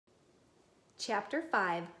Chapter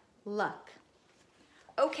 5, Luck.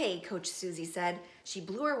 Okay, Coach Susie said. She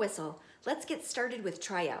blew her whistle. Let's get started with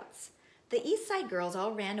tryouts. The East Side girls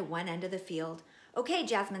all ran to one end of the field. Okay,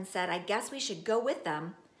 Jasmine said, I guess we should go with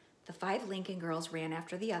them. The 5 Lincoln girls ran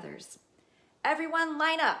after the others. Everyone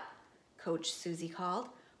line up, Coach Susie called.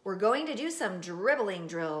 We're going to do some dribbling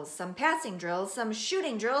drills, some passing drills, some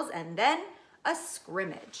shooting drills, and then a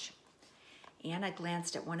scrimmage. Anna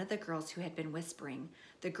glanced at one of the girls who had been whispering.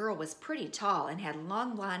 The girl was pretty tall and had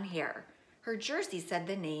long blonde hair. Her jersey said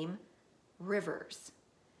the name Rivers.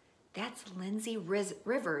 That's Lindsay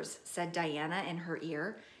Rivers, said Diana in her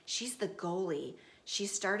ear. She's the goalie. She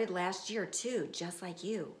started last year too, just like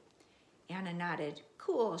you. Anna nodded.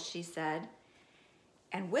 Cool, she said.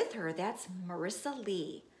 And with her, that's Marissa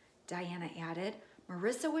Lee, Diana added.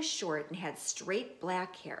 Marissa was short and had straight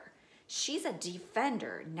black hair. She's a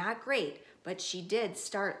defender, not great, but she did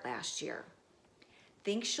start last year.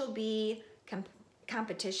 Think she'll be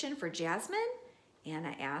competition for Jasmine?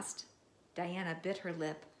 Anna asked. Diana bit her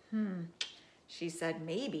lip. She said,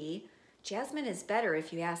 maybe. Jasmine is better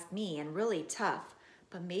if you ask me and really tough,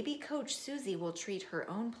 but maybe Coach Susie will treat her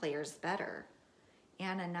own players better.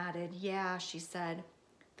 Anna nodded. Yeah, she said.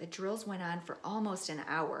 The drills went on for almost an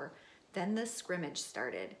hour. Then the scrimmage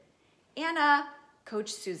started. Anna,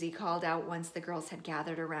 Coach Susie called out once the girls had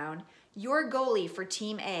gathered around. You're goalie for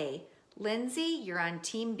Team A. Lindsay, you're on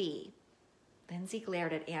Team B. Lindsay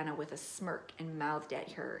glared at Anna with a smirk and mouthed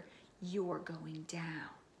at her. You're going down.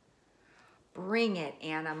 Bring it,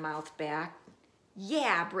 Anna mouthed back.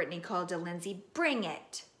 Yeah, Brittany called to Lindsay. Bring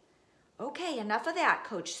it. Okay, enough of that,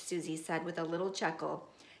 Coach Susie said with a little chuckle.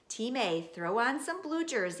 Team A, throw on some blue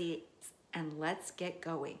jerseys and let's get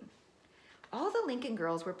going. All the Lincoln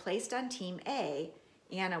girls were placed on Team A.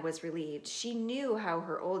 Anna was relieved. She knew how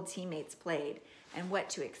her old teammates played and what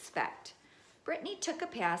to expect. Brittany took a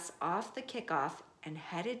pass off the kickoff and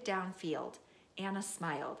headed downfield. Anna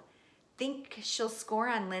smiled. Think she'll score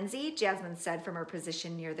on Lindsay? Jasmine said from her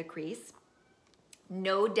position near the crease.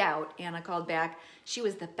 No doubt, Anna called back. She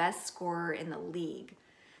was the best scorer in the league.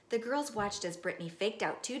 The girls watched as Brittany faked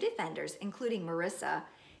out 2 defenders, including Marissa.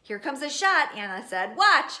 Here comes a shot, Anna said.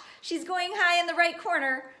 Watch, she's going high in the right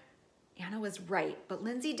corner. Anna was right, but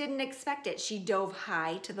Lindsay didn't expect it. She dove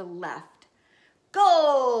high to the left.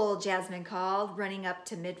 Goal, Jasmine called, running up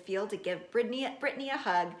to midfield to give Brittany a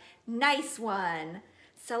hug. Nice one.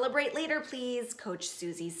 Celebrate later, please, Coach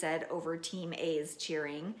Susie said over Team A's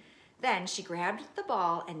cheering. Then she grabbed the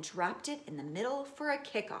ball and dropped it in the middle for a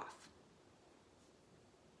kickoff.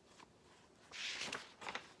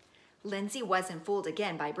 Lindsay wasn't fooled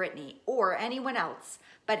again by Brittany or anyone else,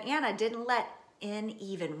 but Anna didn't let in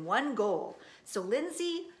even one goal. So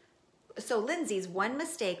Lindsay's one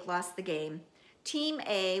mistake lost the game. Team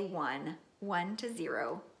A won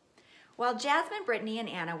 1-0. While Jasmine, Brittany, and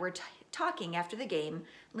Anna were talking after the game,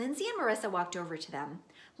 Lindsay and Marissa walked over to them.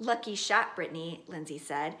 Lucky shot, Brittany, Lindsay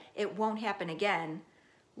said. It won't happen again.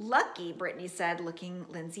 Lucky, Brittany said, looking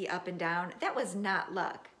Lindsay up and down. That was not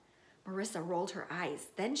luck. Marissa rolled her eyes.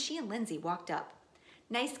 Then she and Lindsay walked up.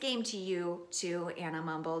 Nice game to you, too, Anna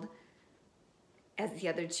mumbled as the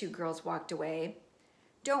other 2 girls walked away.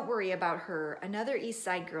 Don't worry about her, another East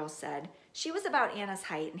Side girl said. She was about Anna's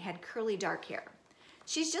height and had curly dark hair.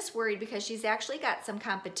 She's just worried because she's actually got some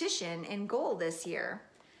competition in goal this year.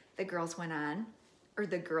 The girl went on.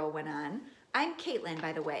 I'm Caitlin,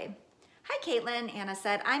 by the way. Hi, Caitlin, Anna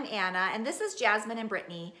said. I'm Anna, and this is Jasmine and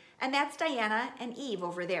Brittany, and that's Diana and Eve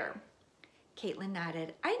over there. Caitlin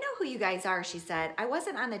nodded. I know who you guys are, she said. I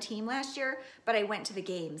wasn't on the team last year, but I went to the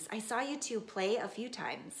games. I saw you 2 play a few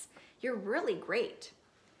times. You're really great.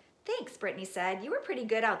 Thanks, Brittany said. You were pretty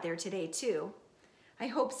good out there today, too. I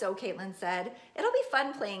hope so, Caitlin said. It'll be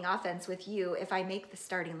fun playing offense with you if I make the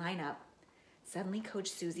starting lineup. Suddenly,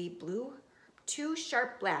 Coach Susie blew 2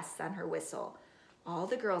 sharp blasts on her whistle. All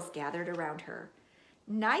the girls gathered around her.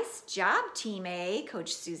 Nice job, Team A,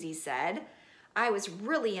 Coach Susie said. I was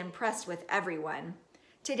really impressed with everyone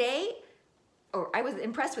today,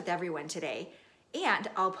 and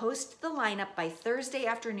I'll post the lineup by Thursday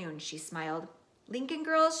afternoon, she smiled. Lincoln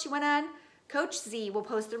girls, she went on, Coach Z will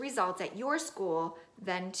post the results at your school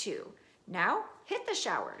then too. Now, hit the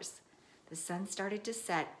showers. The sun started to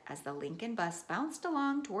set as the Lincoln bus bounced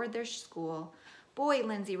along toward their school. Boy,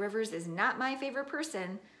 Lindsay Rivers is not my favorite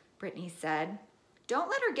person, Brittany said. Don't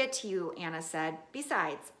let her get to you, Anna said.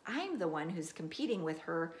 Besides, I'm the one who's competing with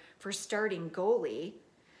her for starting goalie.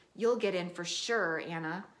 You'll get in for sure,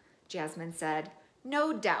 Anna, Jasmine said.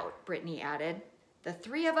 No doubt, Brittany added. The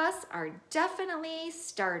 3 of us are definitely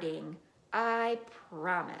starting. I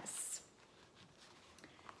promise.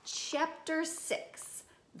 Chapter 6,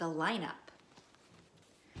 the lineup.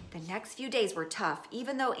 The next few days were tough,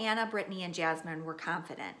 even though Anna, Brittany, and Jasmine were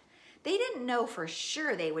confident. They didn't know for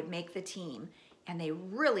sure they would make the team, and they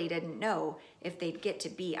really didn't know if they'd get to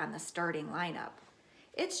be on the starting lineup.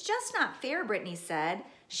 It's just not fair, Brittany said.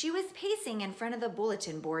 She was pacing in front of the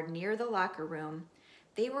bulletin board near the locker room.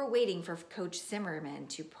 They were waiting for Coach Zimmerman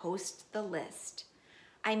to post the list.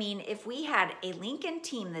 I mean, if we had a Lincoln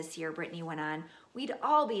team this year, Brittany went on, we'd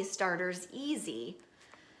all be starters easy.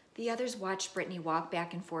 The others watched Brittany walk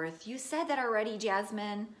back and forth. You said that already,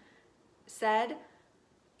 Jasmine said.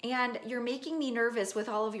 And you're making me nervous with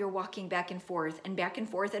all of your walking back and forth and back and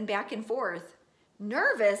forth and back and forth.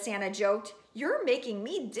 Nervous, Anna joked. You're making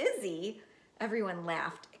me dizzy. Everyone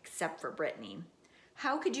laughed except for Brittany.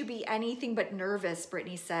 How could you be anything but nervous,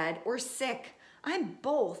 Brittany said, or sick? I'm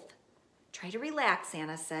both. Try to relax,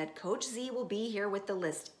 Anna said. Coach Z will be here with the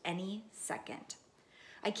list any second.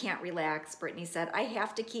 I can't relax, Brittany said. I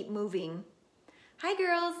have to keep moving. Hi,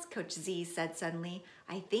 girls, Coach Z said suddenly.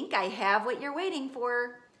 I think I have what you're waiting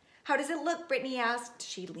for. How does it look, Brittany asked.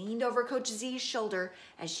 She leaned over Coach Z's shoulder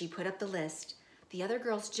as she put up the list. The other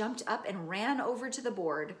girls jumped up and ran over to the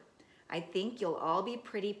board. I think you'll all be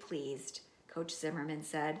pretty pleased, Coach Zimmerman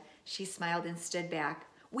said. She smiled and stood back.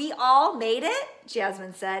 We all made it,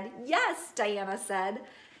 Jasmine said. Yes, Diana said.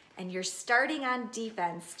 And you're starting on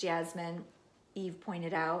defense, Jasmine, Eve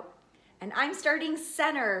pointed out. And I'm starting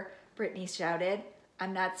center, Brittany shouted.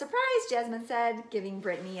 I'm not surprised, Jasmine said, giving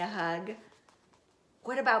Brittany a hug.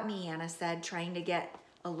 What about me, Anna said, trying to get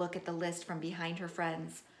a look at the list from behind her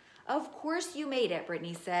friends. Of course you made it,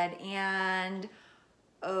 Brittany said, and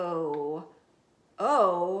oh,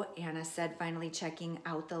 Anna said, finally checking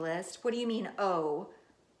out the list. What do you mean, oh?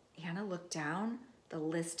 Anna looked down the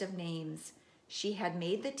list of names. She had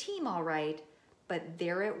made the team all right, but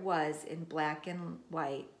there it was in black and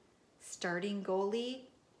white. Starting goalie,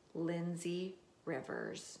 Lindsay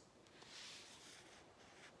Rivers.